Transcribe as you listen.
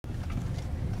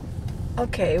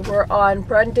Okay, we're on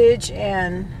Brundage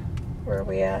and where are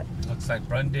we at? Looks like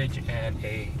Brundage and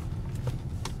A.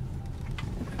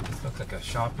 This looks like a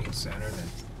shopping center.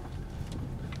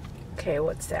 Okay,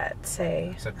 what's that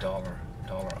say? It's a dollar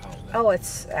outlet. Oh,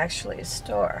 it's actually a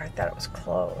store. I thought it was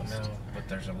closed. No, but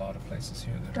there's a lot of places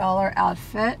here that Dollar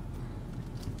Outfit.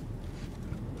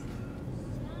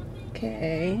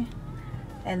 Okay.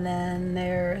 And then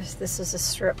this is a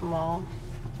strip mall.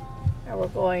 And we're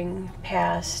going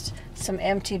past some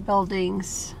empty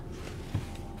buildings.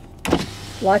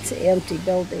 Lots of empty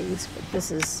buildings, but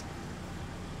this is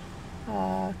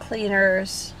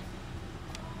cleaners,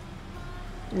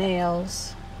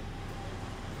 nails.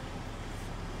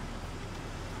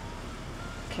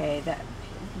 Okay, that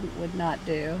would not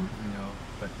do. No,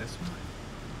 but this one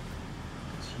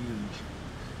is huge.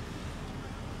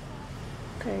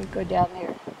 Okay, go down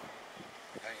here.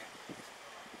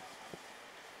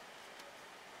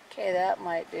 Okay, that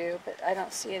might do, but I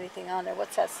don't see anything on there.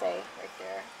 What's that say right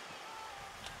there?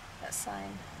 That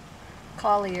sign.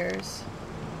 Colliers.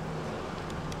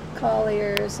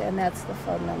 Colliers, and that's the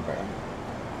phone number.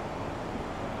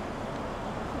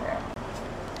 There.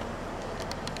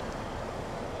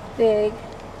 Big.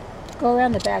 Go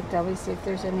around the back, Debbie, see if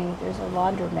there's a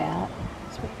laundromat.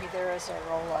 So maybe there is a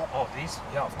roll-up. Oh, these?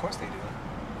 Yeah, of course they do.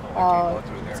 Oh, I Oh, can't go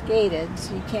through there. it's gated,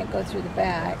 so you can't go through the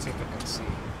back. Let's see if I can see. Yeah,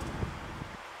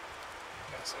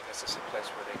 so this is a place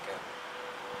where they can.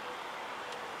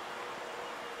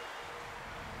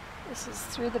 This is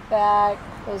through the back.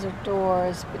 Those are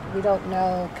doors, but we don't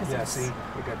know because Yeah, it's... see,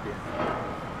 we got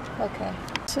the Okay.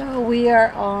 So we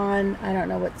are on, I don't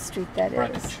know what street that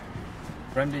is.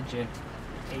 Brundage and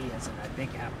A as in, I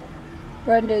think, apple.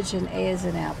 Brundage and A is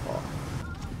an apple.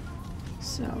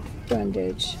 So,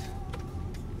 Brundage.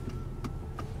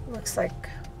 Looks like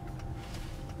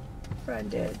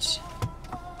Brundage.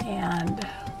 And